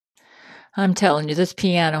I'm telling you, this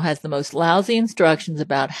piano has the most lousy instructions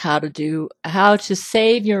about how to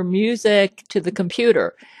save your music to the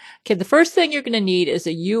computer. Okay, the first thing you're going to need is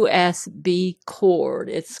a USB cord.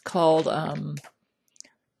 It's called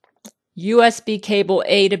USB cable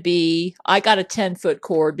A to B. I got a 10-foot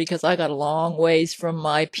cord because I got a long ways from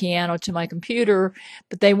my piano to my computer,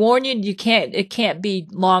 but they warn you it can't be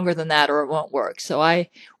longer than that or it won't work. So I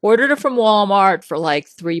ordered it from Walmart for like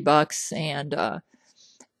 $3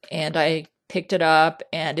 and I picked it up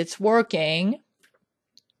and it's working.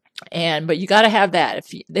 But you got to have that.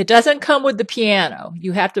 It doesn't come with the piano,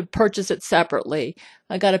 you have to purchase it separately.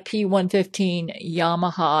 I got a P-115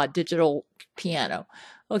 Yamaha digital piano.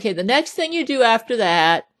 Okay, the next thing you do after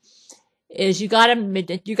that is you got to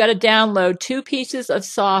download 2 pieces of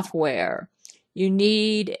software. You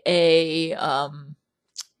need a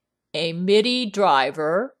MIDI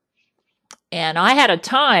driver. And I had a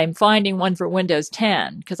time finding one for Windows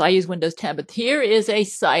 10 because I use Windows 10. But here is a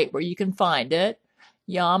site where you can find it,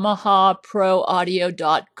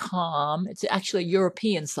 YamahaProAudio.com. It's actually a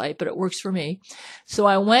European site, but it works for me. So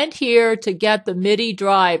I went here to get the MIDI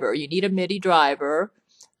driver. You need a MIDI driver,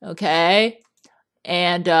 okay?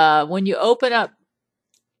 And when you open up,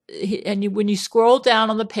 when you scroll down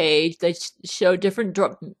on the page, they show different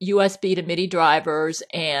USB to MIDI drivers,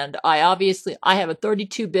 and I have a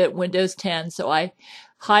 32-bit Windows 10, so I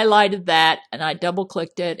highlighted that and I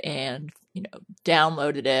double-clicked it and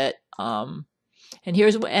downloaded it. And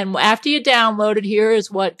after you download it, here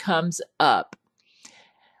is what comes up.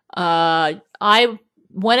 I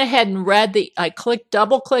went ahead and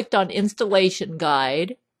double-clicked on installation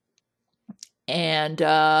guide, and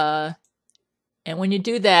when you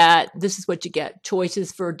do that, this is what you get.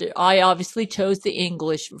 Choices for, I obviously chose the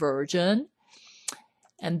English version.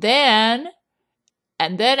 And then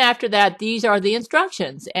after that, these are the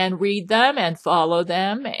instructions, and read them and follow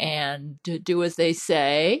them and do as they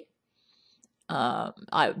say. I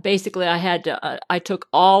took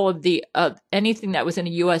all of anything that was in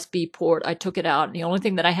a USB port, I took it out. And the only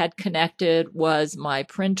thing that I had connected was my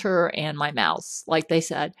printer and my mouse, like they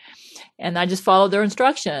said. And I just followed their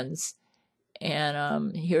instructions.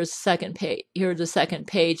 And here's the second page. Here's the second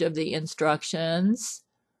page of the instructions.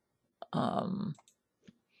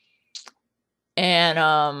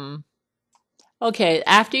 Okay,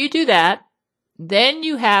 after you do that, then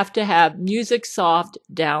you have to have MusicSoft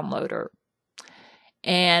downloader.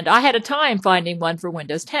 And I had a time finding one for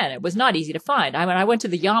Windows 10. It was not easy to find. I went to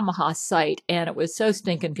the Yamaha site and it was so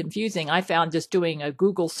stinking confusing. I found just doing a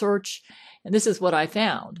Google search, and this is what I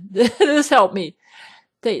found. This helped me.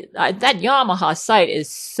 That Yamaha site is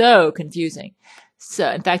so confusing. So,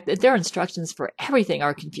 in fact, their instructions for everything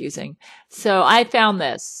are confusing. So I found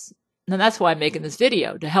this, and that's why I'm making this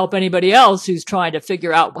video, to help anybody else who's trying to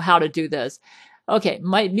figure out how to do this. Okay,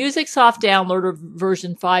 my MusicSoft downloader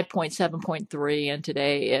version 5.7.3, and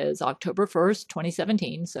today is October 1st,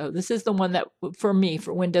 2017. So this is the one that, for me,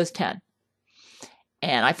 for Windows 10.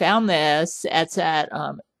 And I found this. It's at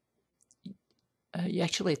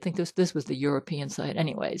actually, I think this was the European site,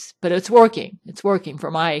 anyways. But it's working. It's working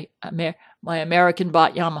for my American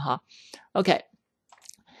bought Yamaha. Okay.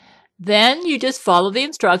 Then you just follow the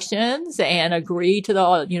instructions and agree to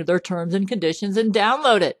their terms and conditions and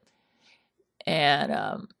download it. And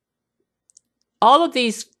all of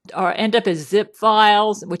these end up as zip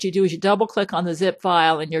files. What you do is you double click on the zip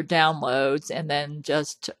file in your downloads, and then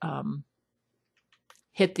just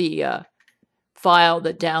hit the file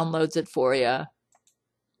that downloads it for you.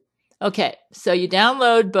 Okay, so you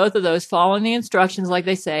download both of those, following the instructions like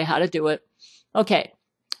they say, how to do it. Okay,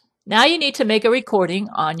 now you need to make a recording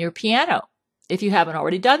on your piano if you haven't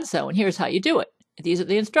already done so, and here's how you do it. These are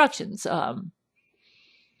the instructions.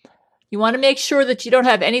 You want to make sure that you don't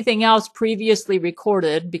have anything else previously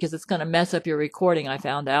recorded, because it's going to mess up your recording, I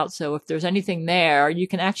found out. So if there's anything there, you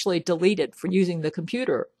can actually delete it for using the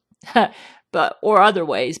computer, or other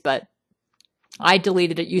ways, but I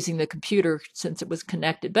deleted it using the computer since it was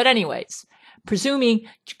connected. But anyways,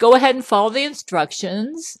 go ahead and follow the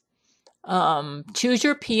instructions. Choose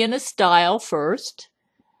your pianist style first,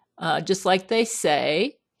 just like they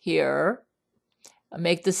say here.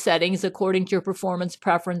 Make the settings according to your performance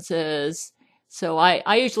preferences. So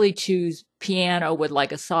I usually choose piano with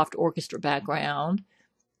like a soft orchestra background.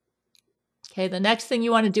 Okay, the next thing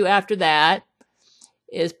you want to do after that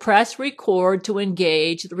is press record to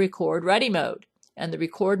engage the record ready mode, and the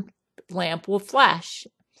record lamp will flash.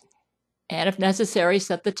 And if necessary,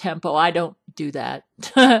 set the tempo. I don't do that.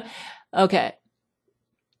 Okay.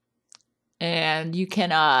 And you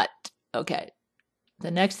cannot. Okay.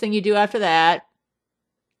 The next thing you do after that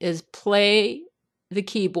is play the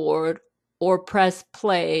keyboard or press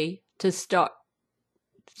play to start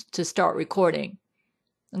recording.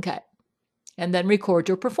 Okay. And then record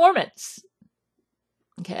your performance.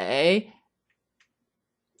 Okay.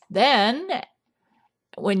 Then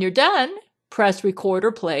when you're done, press record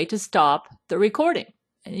or play to stop the recording.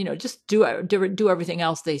 And just do everything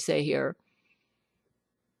else they say here.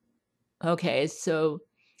 Okay, so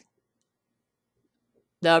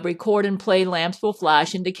the record and play lamps will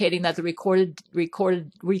flash, indicating that the recorded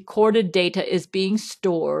data is being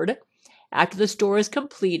stored. After the store is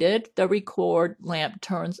completed, the record lamp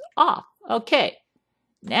turns off. Okay,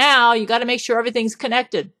 now you got to make sure everything's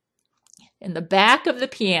connected. In the back of the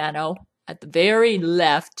piano, at the very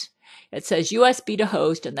left, it says USB to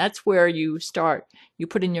host, and that's where you start. You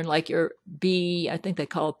put in your B, I think they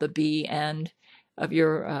call it the B end of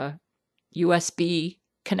your USB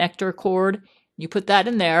connector cord. You put that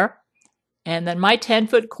in there, and then my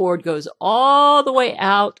 10-foot cord goes all the way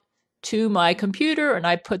out to my computer, and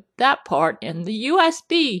I put that part in the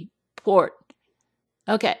USB port.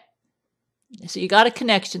 Okay, so you got a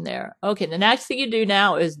connection there. Okay, the next thing you do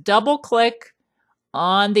now is double click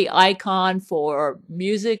on the icon for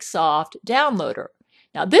MusicSoft Downloader.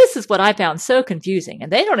 Now, this is what I found so confusing,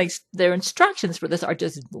 and their instructions for this are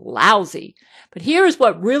just lousy. But here's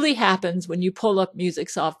what really happens when you pull up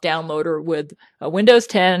MusicSoft Downloader with a Windows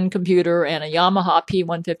 10 computer and a Yamaha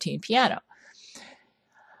P-115 piano.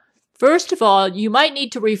 First of all, you might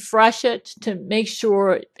need to refresh it to make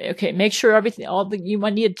sure everything, you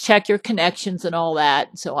might need to check your connections and all that.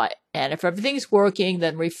 And if everything's working,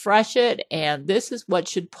 then refresh it. And this is what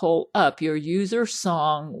should pull up your user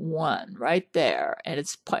song 1 right there. And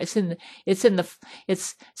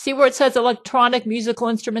see where it says electronic musical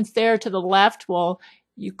instruments there to the left? Well,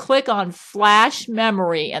 you click on flash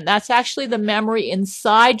memory, and that's actually the memory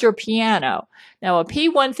inside your piano. Now, a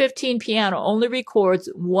P-115 piano only records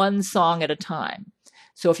 1 song at a time.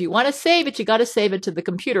 So if you want to save it, you got to save it to the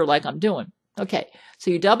computer like I'm doing. Okay,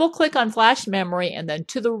 so you double click on flash memory, and then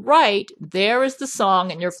to the right, there is the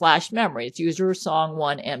song in your flash memory. It's user song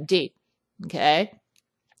 1 MD. Okay,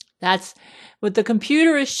 that's what the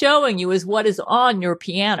computer is showing you is what is on your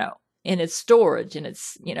piano in its storage, in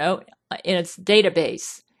its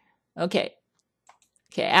database. Okay,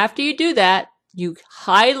 after you do that, you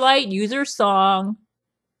highlight user song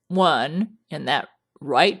 1 in that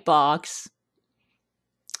right box,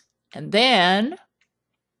 and then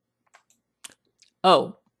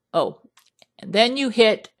and then you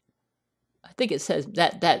hit, I think it says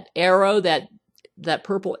that arrow, that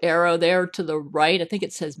purple arrow there to the right, I think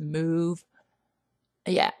it says move.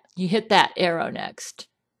 Yeah, you hit that arrow next.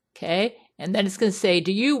 Okay, and then it's going to say,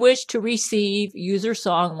 do you wish to receive user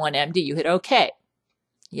song 1 MD? You hit OK.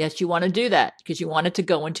 Yes, you want to do that because you want it to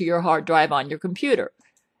go into your hard drive on your computer.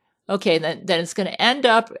 Okay, then it's going to end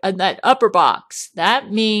up in that upper box.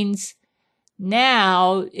 That means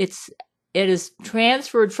now it is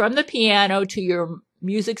transferred from the piano to your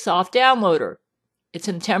MusicSoft downloader. It's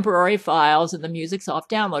in temporary files in the MusicSoft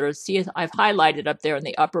downloader. See, I've highlighted up there in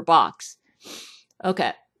the upper box.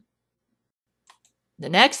 Okay. The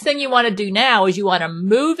next thing you want to do now is you want to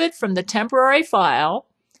move it from the temporary file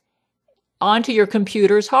onto your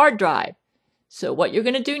computer's hard drive. So what you're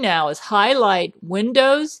going to do now is highlight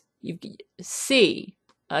Windows C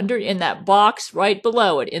in that box right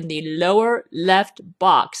below it, in the lower left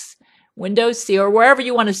box. Windows C, or wherever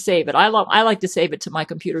you want to save it. I like to save it to my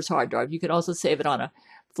computer's hard drive. You could also save it on a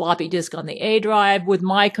floppy disk on the A drive. With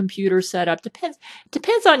my computer setup, depends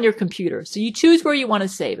on your computer. So you choose where you want to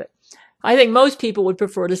save it. I think most people would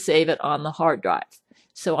prefer to save it on the hard drive.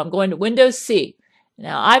 So I'm going to Windows C.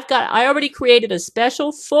 Now I already created a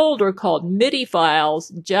special folder called MIDI files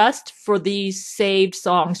just for these saved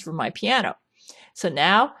songs from my piano. So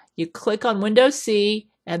now you click on Windows C,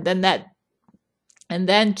 and then that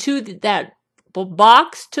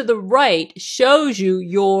box to the right shows you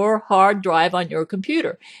your hard drive on your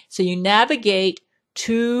computer. So you navigate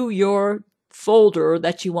to your folder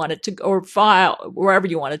that you want it to, or file, wherever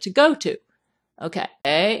you want it to go to. Okay,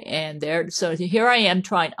 and there, so here I am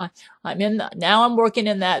now I'm working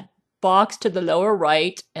in that box to the lower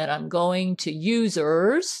right, and I'm going to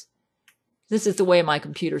users. This is the way my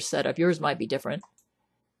computer's set up. Yours might be different.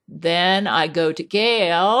 Then I go to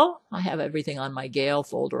Gale. I have everything on my Gale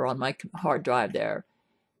folder on my hard drive there.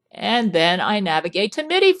 And then I navigate to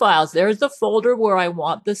MIDI files. There's the folder where I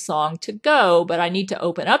want the song to go, but I need to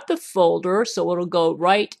open up the folder so it'll go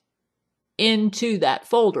right into that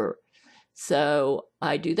folder. So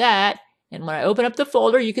I do that, and when I open up the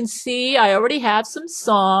folder, you can see I already have some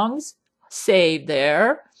songs saved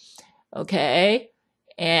there. Okay,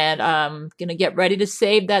 and I'm going to get ready to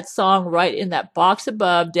save that song right in that box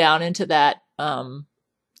above down into that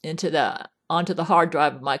onto the hard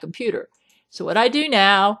drive of my computer. So what I do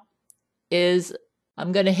now is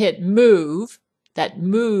I'm going to hit move, that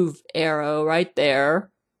move arrow right there.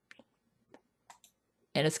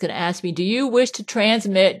 And it's going to ask me, do you wish to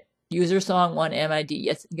transmit user song 1 MID?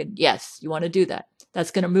 Yes, yes, you want to do that.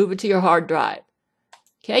 That's going to move it to your hard drive.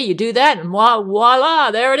 Okay, you do that and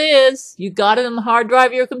voila, there it is. You got it on the hard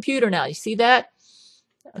drive of your computer now. You see that?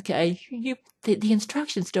 Okay, the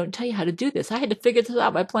instructions don't tell you how to do this. I had to figure this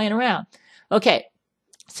out by playing around. Okay,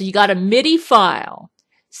 so you got a MIDI file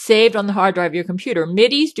saved on the hard drive of your computer.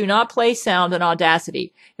 MIDIs do not play sound in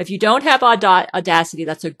Audacity. If you don't have Audacity,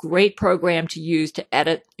 that's a great program to use to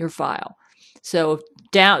edit your file. So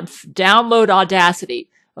download Audacity.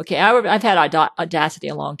 Okay, I've had Audacity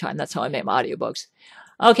a long time. That's how I make my audiobooks.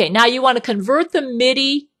 Okay, now you want to convert the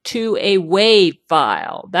MIDI to a WAV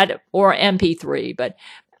file, or MP3, but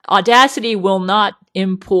Audacity will not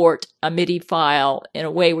import a MIDI file in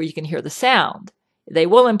a way where you can hear the sound. They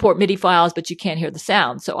will import MIDI files, but you can't hear the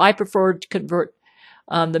sound. So I prefer to convert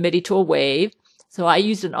the MIDI to a WAV. So I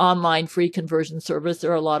used an online free conversion service.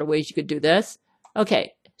 There are a lot of ways you could do this.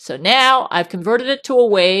 Okay, so now I've converted it to a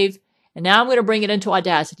WAV, and now I'm going to bring it into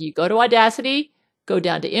Audacity. You go to Audacity, go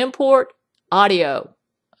down to Import, Audio.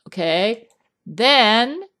 Okay,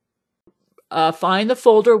 then find the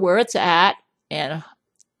folder where it's at, and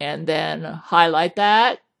then highlight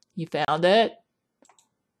that. You found it.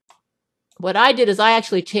 What I did is I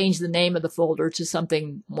actually changed the name of the folder to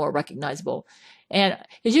something more recognizable. And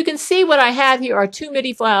as you can see, what I have here are 2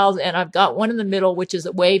 MIDI files, and I've got one in the middle, which is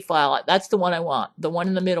a WAV file. That's the one I want. The one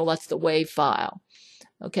in the middle, that's the WAV file.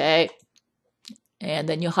 Okay, and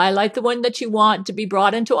then you highlight the one that you want to be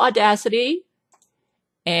brought into Audacity.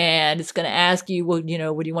 And it's going to ask you, well, you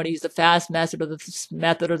know, would you want to use the fast method or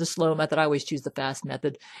the slow method? I always choose the fast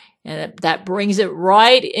method. And that brings it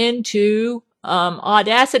right into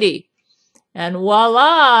Audacity. And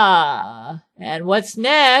voila! And what's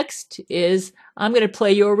next is I'm going to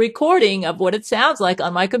play you a recording of what it sounds like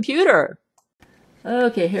on my computer.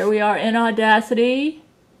 Okay, here we are in Audacity.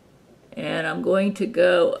 And I'm going to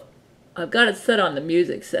go, I've got it set on the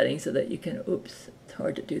music setting so that you can, oops, it's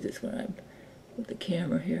hard to do this when I'm with the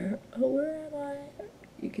camera here. Oh, where am I?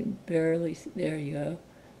 You can barely see. There you go.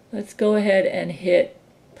 Let's go ahead and hit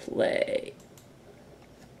play.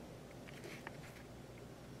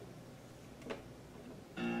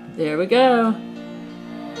 There we go.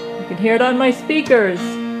 You can hear it on my speakers.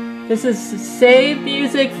 This is saved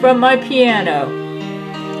music from my piano.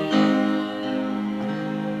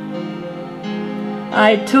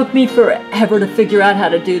 It took me forever to figure out how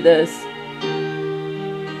to do this.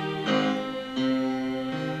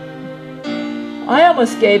 I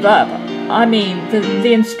almost gave up. I mean,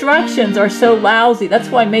 the instructions are so lousy. That's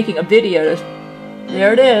why I'm making a video.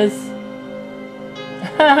 There it is.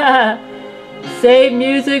 Save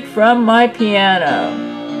music from my piano.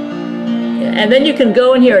 And then you can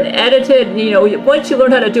go in here and edit it. You know, once you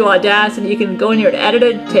learn how to do Audacity, you can go in here and edit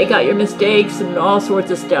it, take out your mistakes and all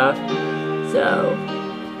sorts of stuff. So,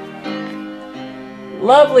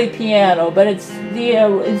 lovely piano, but it's the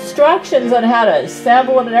instructions on how to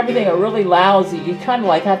assemble it and everything are really lousy. You kind of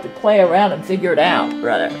like have to play around and figure it out,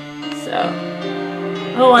 brother. So,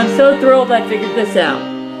 oh, I'm so thrilled I figured this out.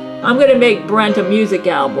 I'm going to make Brent a music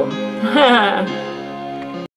album.